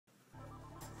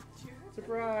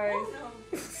Surprise. Oh,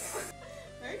 no.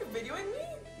 Are you videoing me?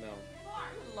 No,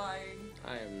 I'm lying.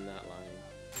 I am not lying.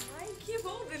 Why you keep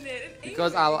holding it?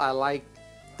 Because I like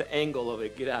the angle of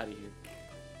it. Get out of here.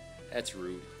 That's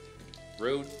rude.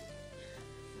 Rude.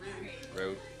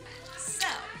 Rude. So.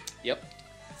 Yep.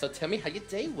 So tell me how your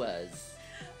day was.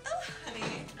 Oh, honey.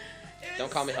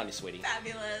 Don't call me honey, sweetie.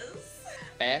 Fabulous.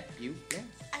 Fabulous.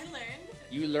 I learned.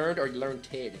 You learned or you learned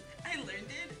Ted? I learned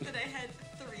it, but I had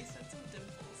 3 sets of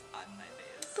dimples on my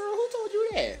face. Girl, who told you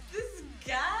that? This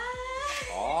guy.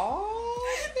 Oh.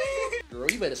 Girl,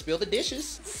 you better spill the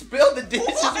dishes. Spill the dishes.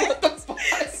 What the fuck?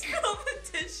 Spill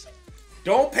the dish.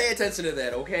 Don't pay attention to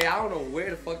that, okay? I don't know where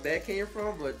the fuck that came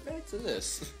from, but back to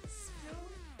this. Spill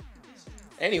the dishes.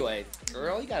 Anyway,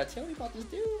 girl, you gotta tell me about this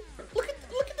dude. Look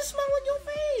at the smile on your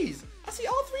face. I see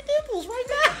all 3 dimples right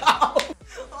now.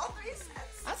 All 3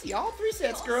 sets. I see all 3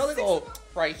 sets, girl. They go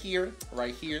right here,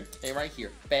 and right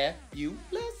here.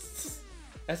 Fabulous.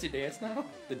 That's your dance now?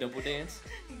 The dimple dance?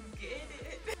 Get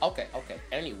it. Okay.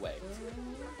 Anyway.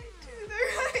 To the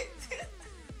right.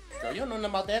 Girl, you don't know nothing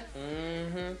about that?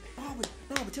 Mm-hmm. Oh, but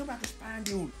tell me about this fine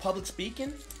dude. Public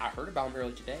speaking? I heard about him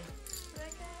earlier today.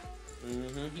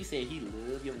 Mm-hmm. He said he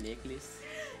loved your necklace.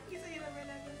 You say you love my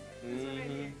necklace?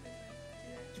 Mm-hmm.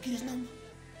 You get his number?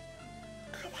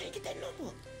 Girl, why you get that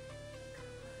number?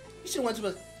 You should have went to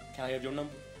us. Can I have your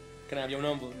number? Can I have your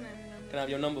number? Can I have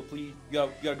your number, please? You got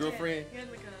a girlfriend? You had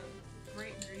like a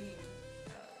bright green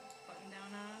button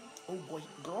down on. Oh boy,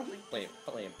 girl, he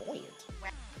flamboyant.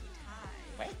 Wacky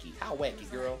tie. Wacky? How wacky,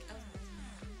 girl? I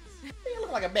was You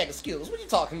look like a bag of Skittles. What are you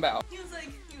talking about? He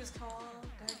was tall,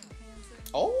 dark and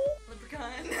handsome. Oh?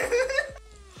 Leprechaun.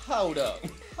 Hold up.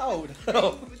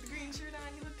 With the green shirt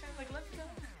on, he looked kind of like Leprechaun.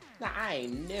 Now, I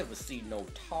ain't never seen no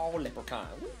tall leprechaun.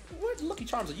 What Lucky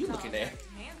Charms are you looking at?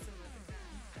 Handsome Leprechaun.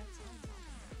 That's what I'm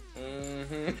talking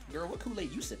about. Mm-hmm. Girl, what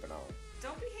Kool-Aid you sipping on?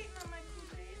 Don't be hating on my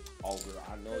Kool-Aid. Oh, girl,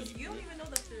 I know you. You don't even know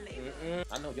the flavor.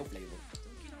 I know your flavor.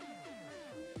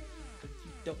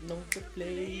 Don't You don't know the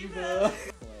flavor. Oh, I'm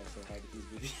so hyped at this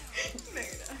video. No,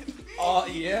 you're not. Oh,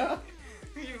 yeah?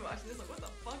 You're watching this like, what the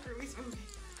fuck are we smoking?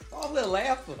 Oh, a little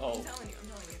laugh. I'm Oh. telling you.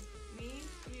 Me,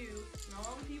 you, and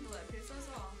all the people that piss us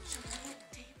off.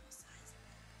 Table size.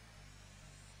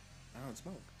 I don't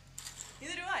smoke.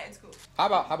 Neither do I. It's cool. How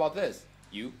about this?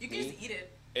 You You can me, just eat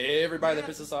it. everybody You that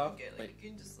don't have pisses to off. smoke it. Like, Like, you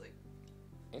can just like.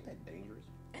 ain't that dangerous?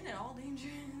 Isn't it all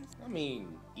dangerous? I mean,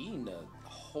 eating a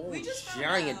whole We just found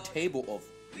giant out- table of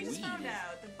We weed. just found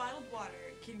out that bottled water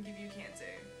can give you cancer.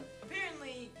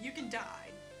 Apparently, you can die.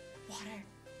 Water.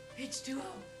 H2O.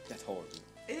 That's horrible.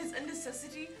 It is a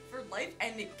necessity for life,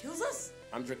 and it kills us.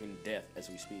 I'm drinking death as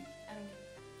we speak. I don't care.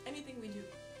 Anything we do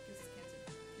gives us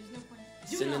cancer. There's no point.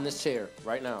 Sitting in this chair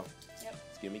right now. Yep.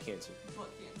 It's giving me cancer. But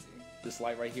cancer. This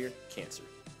light right here, cancer.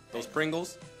 Those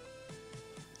Pringles.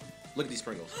 Look at these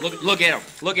Pringles. Look at them.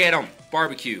 Look at them.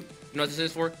 Barbecue. You know what this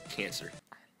is for? Cancer.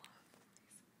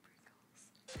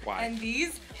 Why? And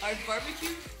these are barbecue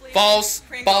flavored False.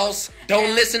 Pringles. False. Don't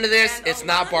And- listen to this. and It's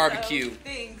not Alonzo barbecue.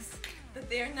 Thinks that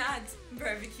they are not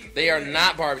barbecue. They are flavored.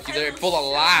 not barbecue. I They're will full of show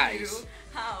lies. you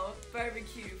how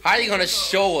barbecue. How are you gonna flavors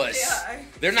show us? they are.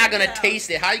 They're not Check gonna it out. taste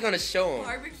it. How are you gonna show them?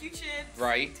 Barbecue chips.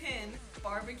 Right. Tin.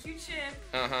 Barbecue chip.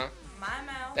 Uh-huh. My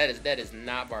mouth. That is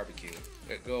not barbecue.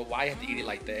 Girl, why you have to eat it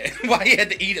like that? Why you have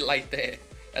to eat it like that?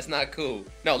 That's not cool.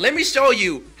 No, let me show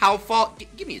you how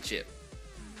give me a chip.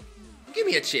 Give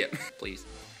me a chip, please.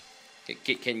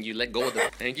 Can you let go of the?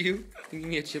 Thank you. Give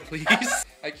me a chip, please.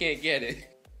 I can't get it.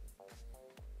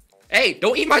 Hey,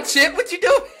 don't eat my chip. What you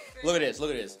do? Look at this.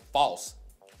 Look at this. False.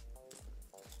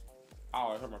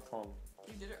 Oh, I hurt my tongue.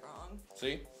 You did it wrong.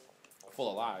 See? Full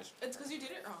of lies. It's because you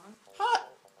did it wrong. Huh?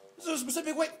 Is there a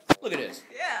specific way? Look at this.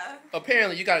 Yeah.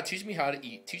 Apparently, you gotta teach me how to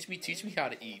eat. Teach me how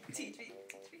to eat. Teach me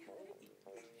how to eat.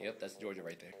 Yep, that's Georgia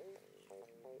right there.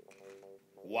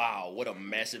 Wow, what a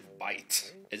massive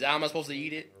bite. Is that how I'm supposed to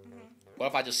eat it? Mm-hmm. What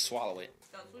if I just swallow it?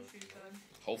 That's what she said.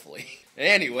 Hopefully.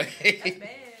 Anyway. That's bad.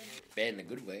 Bad in a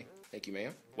good way. Thank you,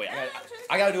 ma'am. Wait, Yeah,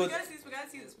 I gotta do it. We gotta see this. We gotta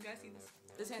see this. We gotta see this.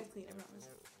 This hand's clean. I promise.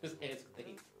 This is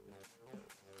clean.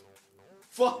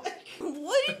 Fuck.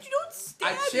 What did you don't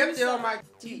stab I chipped it on yourself? my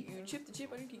teeth. You chipped the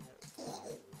chip on your teeth.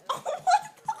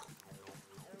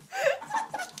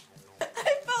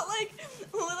 I felt like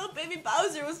little baby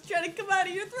Bowser was trying to come out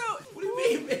of your throat. What do you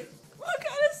mean, man? What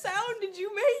kind of sound did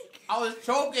you make? I was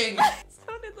choking. It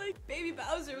sounded like baby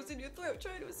Bowser was in your throat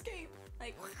trying to escape.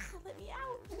 Like, let me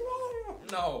out.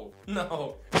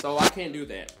 No. So I can't do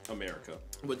that, America.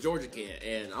 But Georgia can,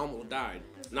 and I almost died.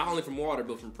 Not only from water,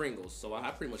 but from Pringles. So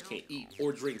I pretty much can't eat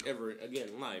or drink ever again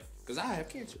in life. Because I have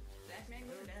cancer. That man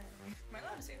go down. Am I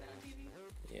allowed to say that on TV?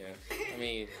 Yeah. I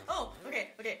mean, Oh,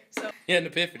 okay. So So Yeah, an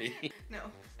epiphany. no,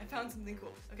 I found something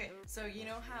cool. Okay, so you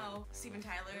know how Steven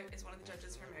Tyler is one of the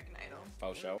judges for American Idol?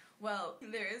 Oh, show. Well,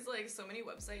 there is like so many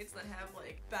websites that have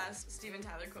like best Steven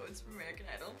Tyler quotes from American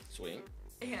Idol. Sweet.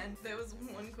 And there was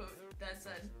one quote that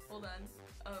said, hold on,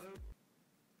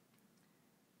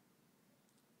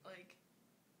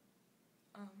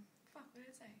 fuck, what did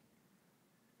it say?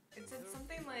 It said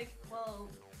something like, well,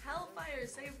 hellfire,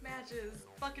 save matches,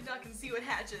 fuck a duck and see what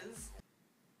hatches.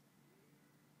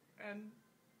 And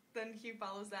then he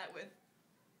follows that with,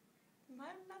 am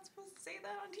I not supposed to say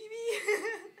that on TV?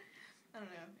 I don't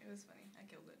know, it was funny, I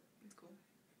killed it, it's cool.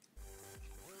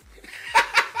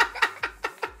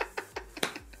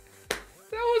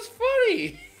 That was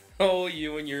funny. Oh,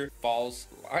 you and your false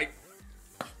light.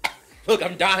 Look,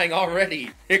 I'm dying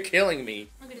already. You're killing me.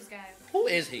 Look at this guy. Who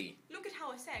is he? Look at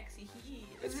how sexy he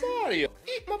is. It's Mario.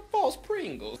 Eat my false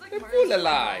Pringles. It's like They're Mario's full of Funko.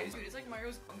 lies. Dude, it's like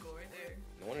Mario's Funko right there.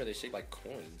 No wonder they shape like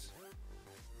coins.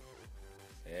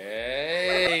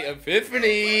 Hey,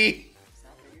 Epiphany. Is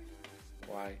that weird?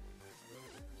 Why?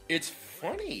 It's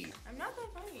funny. I'm not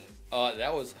that funny.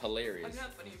 That was hilarious. I'm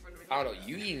not funny in front of a I camera. don't know.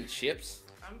 You eating chips?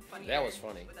 I'm funny. That was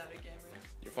funny. Without a camera.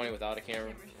 You're funny without a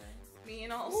camera. Camera shy. Me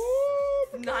and all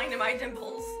 9 of my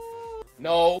dimples.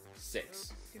 No,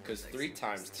 6. Because 3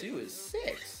 times 2 is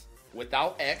 6.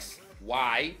 Without x,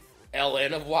 y,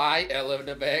 ln of y, ln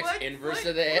of x, What? inverse What?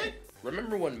 of that. What?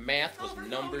 Remember when math was Overload.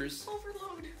 numbers?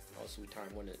 Overload. Oh, sweet time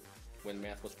when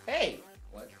math was. Hey.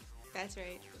 What? That's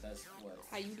right. That's what.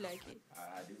 How you like it?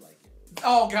 I do like it.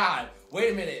 Oh God!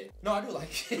 Wait a minute. No, I do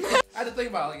like it. I had to think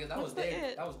about it. Like, that What's was the damn.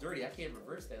 it? That was dirty. I can't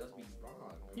reverse that. That's be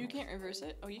wrong. You can't reverse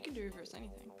it? Oh, you can do reverse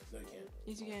anything. No, you can't.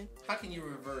 Yes, you can. How can you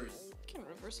reverse You can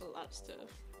reverse a lot of stuff.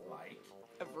 like?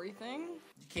 Everything?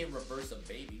 You can't reverse a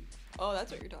baby. Oh,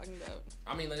 that's what you're talking about.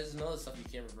 I mean, there's another stuff you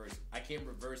can't reverse. I can't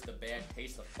reverse the bad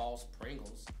taste of false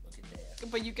Pringles. Look at that.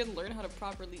 But you can learn how to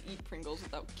properly eat Pringles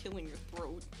without killing your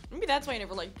throat. Maybe that's why I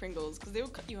never liked Pringles, because they will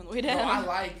cut you on the way down. No, I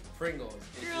like Pringles.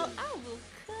 It's Girl, really- I will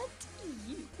cut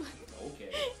you.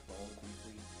 Okay. Bone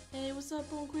quickly. Hey, what's up,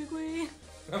 Bon Quickly?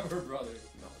 Her brother.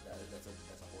 No, that's a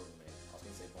horrible name. I was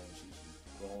gonna say Bone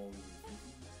Shishi. Bone.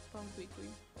 Bon Quickly.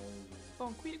 Bone.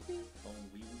 Bon Quickly? Bone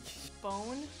Wee Wee.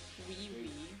 Bone Wee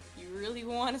Wee. You really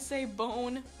want to say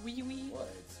Bone Wee Wee? What?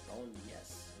 It's Bone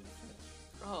Yes.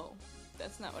 Oh,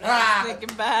 that's not what I was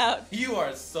thinking about. You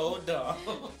are so dumb.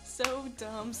 So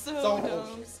dumb, so So dumb.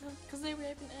 bullshit. Because they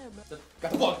rape an Arab.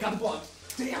 Got the block. Got the block.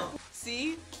 Damn.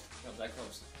 See? No, that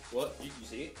comes. What? You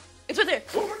see it? It's right there.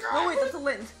 Oh my God. Oh wait, that's a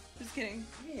lint. Just kidding.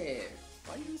 Yeah.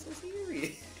 Why are you being so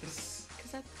serious?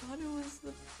 Because I thought it was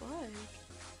the bug.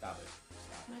 Stop it.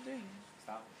 I'm not doing it.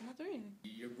 Stop I'm not doing it.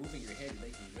 it. You're moving your head,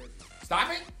 making me nervous.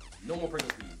 Stop it! No more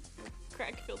Pringles for you.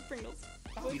 Crack-filled Pringles.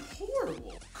 That would be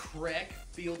horrible.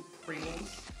 Crack-filled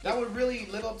Pringles. That would really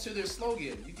live up to their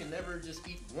slogan. You can never just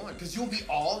eat one, because you'll be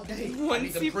all day. I Once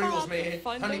need them you Pringles, pop, the man.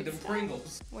 fun I need don't them stop.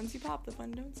 Pringles. Once you pop, the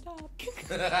fun don't stop.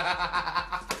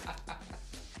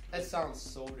 That sounds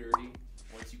so dirty.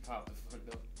 Once you pop the fun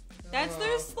don't. That's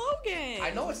their slogan.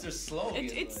 I know it's their slogan.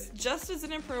 It's but just as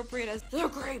inappropriate as the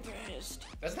grapist.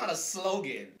 that's not a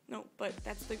slogan. No, but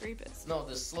that's the grapist. No,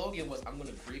 the slogan was, I'm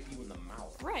gonna grape you in the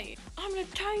mouth. Right. I'm gonna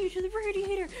tie you to the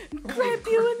radiator and grab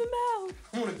you in the mouth.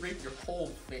 I'm gonna grape your whole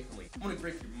family. I'm gonna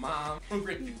grape your mom. I'm gonna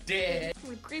grape your dad. I'm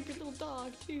gonna grape your little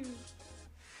dog too.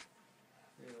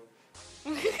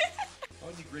 Why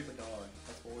would you grape a dog?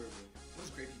 That's horrible. What does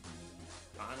grape mean?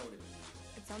 I know what it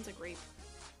means. It sounds like rape.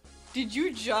 Did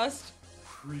you just?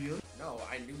 Really? No,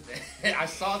 I knew that. I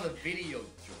saw the video,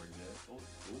 Georgia.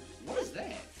 What is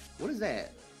that? What is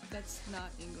that? That's not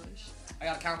English. I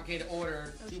got a complicated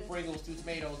order. Oh, 2 shit. Pringles, 2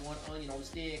 tomatoes, 1 onion on the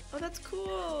stick. Oh, that's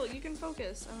cool. You can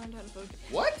focus. I learned how to focus.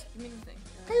 What? Give me the thing.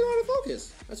 How you know how to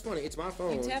focus? That's funny. It's my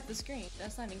phone. You tap the screen.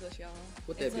 That's not English, y'all.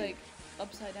 What that it's be? like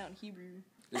upside down Hebrew.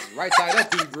 It's right side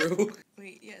up, Hebrew.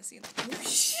 Wait, yeah, see.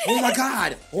 Oh my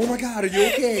god! Oh my god, are you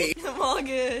okay? I'm all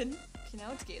good. Okay,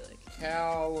 now it's Gaelic.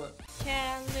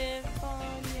 California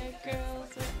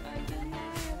girls are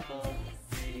undeniable.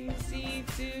 Juicy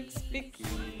Dukes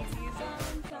bikinis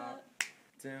on top.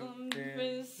 Some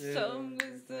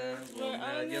we're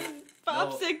on your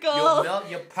popsicle. You'll melt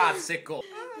your popsicle.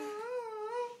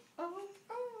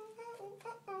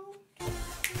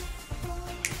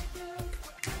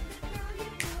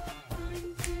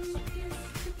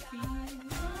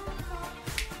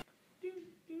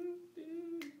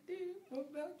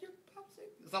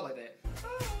 It's not like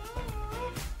that.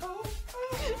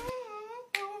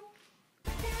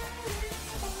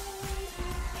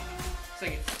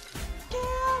 Sing it.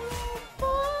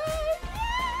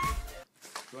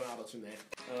 Run auto tune that.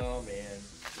 Oh man.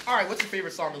 Alright, what's your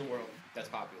favorite song in the world? That's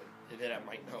popular. And then I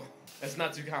might know. That's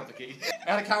not too complicated.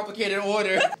 I had a complicated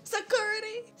order.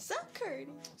 Security. Sucker.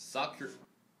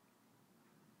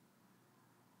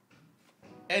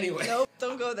 Anyway. Nope,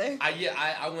 don't go there.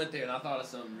 I went there and I thought of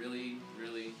something really.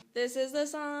 This is the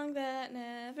song that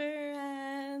never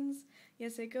ends.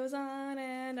 Yes, it goes on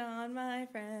and on, my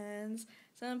friends.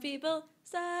 Some people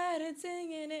started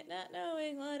singing it, not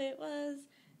knowing what it was.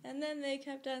 And then they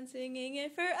kept on singing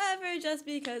it forever just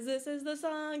because this is the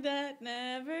song that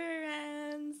never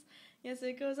ends. Yes,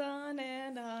 it goes on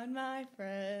and on, my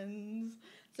friends.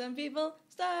 Some people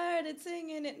started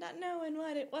singing it, not knowing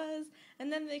what it was.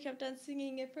 And then they kept on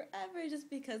singing it forever just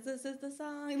because this is the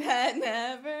song that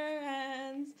never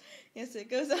ends. Yes, it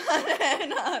goes on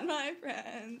and on, my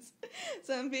friends.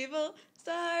 Some people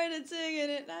started singing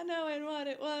it, not knowing what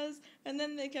it was. And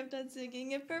then they kept on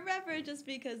singing it forever just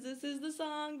because this is the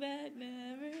song that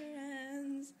never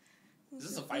ends. Is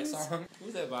this a fight song?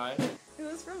 Who's that by? It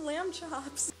was from Lamb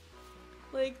Chops.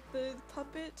 Like the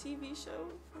puppet TV show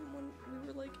from when we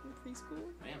were like in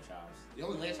preschool. Lamb Chops. The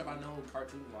only Lamb Chop I know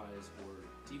cartoon-wise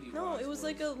or TV-wise. No, it was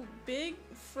like a big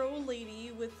fro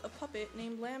lady with a puppet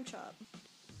named Lamb Chop.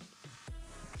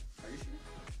 Are you sure?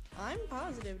 I'm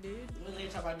positive, dude. The only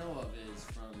Lamb Chop I know of is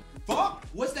from... Fuck!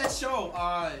 What's that show?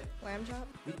 Lamb Chop?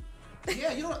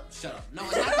 Yeah, you know what? Shut up. No,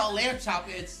 it's not called Lamb Chop.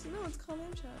 It's... No, it's called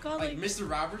Lamb Chop. It's called like Mr.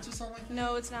 Roberts or something like that?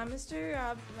 No, it's not Mr.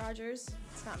 Rogers.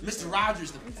 It's not Mr.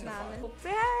 Rogers, the It's not pedophile.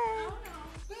 Hey!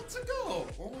 Let's go.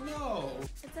 Oh no.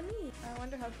 It's a me. I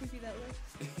wonder how creepy that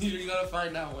looks. You're gonna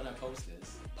find out when I post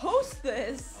this. Post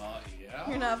this? Yeah.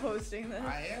 You're not posting this.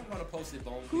 I am gonna post it,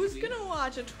 Bone. Who's gonna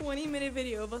watch a 20-minute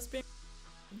video of us being...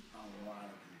 A lot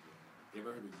of people. You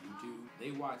ever heard of YouTube?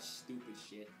 They watch stupid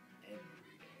shit every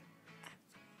day.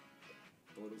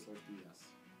 Todos los días.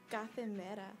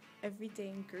 Gathemera. Every day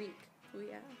in Greek. Oh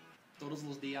yeah. Todos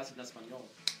los días en español.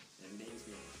 Every day in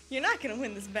Spanish. You're not gonna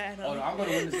win this battle. Oh no, I'm gonna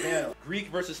win this battle. Greek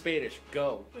versus Spanish.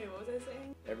 Go. Wait, what was I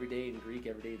saying? Every day in Greek,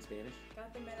 every day in Spanish.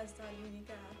 Gathemera está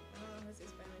única. I don't know how to say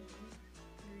Spanish and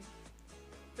Greek.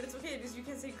 But it's okay because you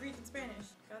can say Greek and Spanish.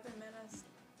 Gathemera está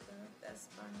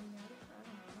español. I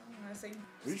don't know how to say.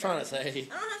 What are you trying to say? I don't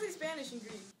know how to say Spanish and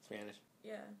Greek. Spanish.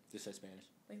 Yeah, Just say Spanish.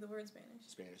 like the word Spanish.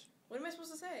 Spanish. What am I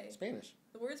supposed to say? Spanish.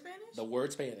 The word Spanish? The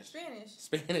word Spanish. Spanish.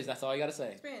 Spanish, that's all you gotta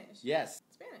say. Spanish. Yes.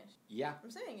 Spanish. Yeah.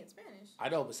 I'm saying it, Spanish. I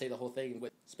know, but say the whole thing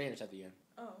with Spanish at the end.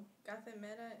 Oh,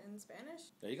 Gathemera in Spanish?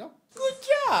 There you go. Good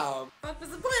job! What was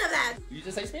the point of that? You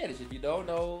just say Spanish. If you don't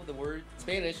know the word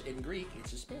Spanish in Greek, it's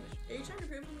just Spanish. Are you trying to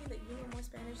prove to me that you know more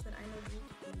Spanish than I know Greek?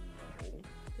 No.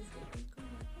 'Cause they-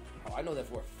 Oh, I know that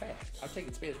for a fact. I've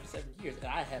taken Spanish for 7 years, and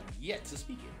I have yet to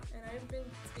speak it. And I've been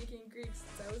speaking Greek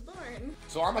since I was born.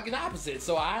 So I'm like an opposite.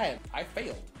 So I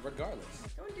failed, regardless.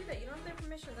 Don't do that. You don't have their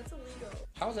permission. That's illegal.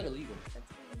 How is that illegal? That's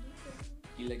illegal.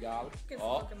 Illegal. You can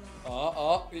Oh, fuck 'em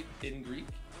all. in Greek. I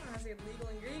don't know how to say legal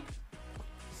in Greek.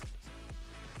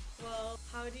 Well,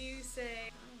 how do you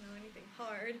say, I don't know anything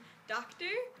hard, doctor?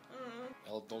 I don't know.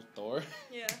 El doctor.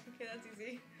 Yeah, okay, that's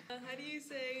easy. How do you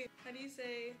say,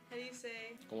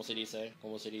 ¿Cómo se dice?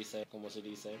 ¿Cómo se dice? ¿Cómo se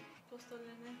dice?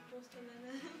 postolene?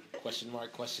 Question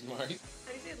mark, question mark. How do you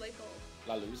say light bulb?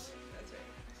 La luz. That's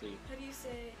right. Sí. How do you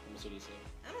say, ¿Cómo se dice?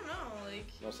 I don't know,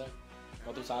 like... No sé.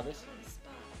 ¿No tú sabes? On the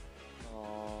spot.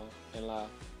 Oh, en la...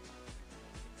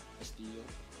 Estío.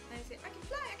 How do you say, I can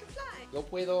fly! Yo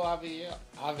puedo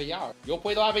aviar. Yo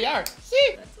puedo aviar.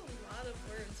 Sí. That's a lot of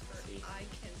words for Sí. I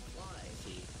can fly.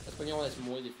 Sí. Español es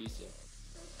muy difícil.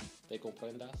 ¿Te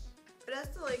comprendas? It has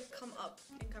to like come up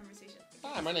in conversation.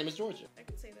 Hi, my name is Georgia. I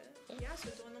could say that.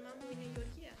 Yasu to onomamu ine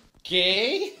Georgia.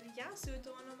 ¿Qué? Yasu to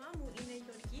onomamu ine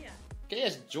Georgia. ¿Qué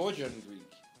es Georgia in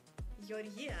Greek?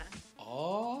 Georgia.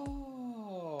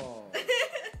 Oh.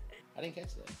 I didn't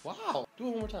catch that. Wow. Do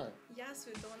it one more time.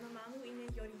 Yasu to onomamu ine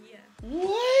Georgia.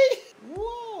 What?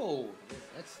 Whoa.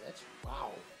 That's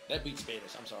wow. That beats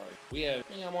Spanish. I'm sorry. We have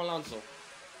Me llamo Alonso.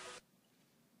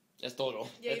 That's todo.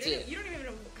 Yeah, That's you don't even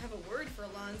have a word for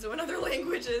Alonzo in other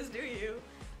languages, do you?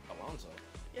 Alonso.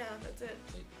 Yeah, that's it.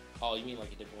 Oh, you mean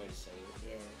like a different way to say it?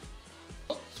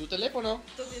 Yeah. Oh, su teléfono.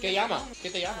 ¿Qué llama?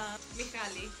 ¿Qué te llama?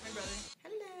 Mihaly, my brother.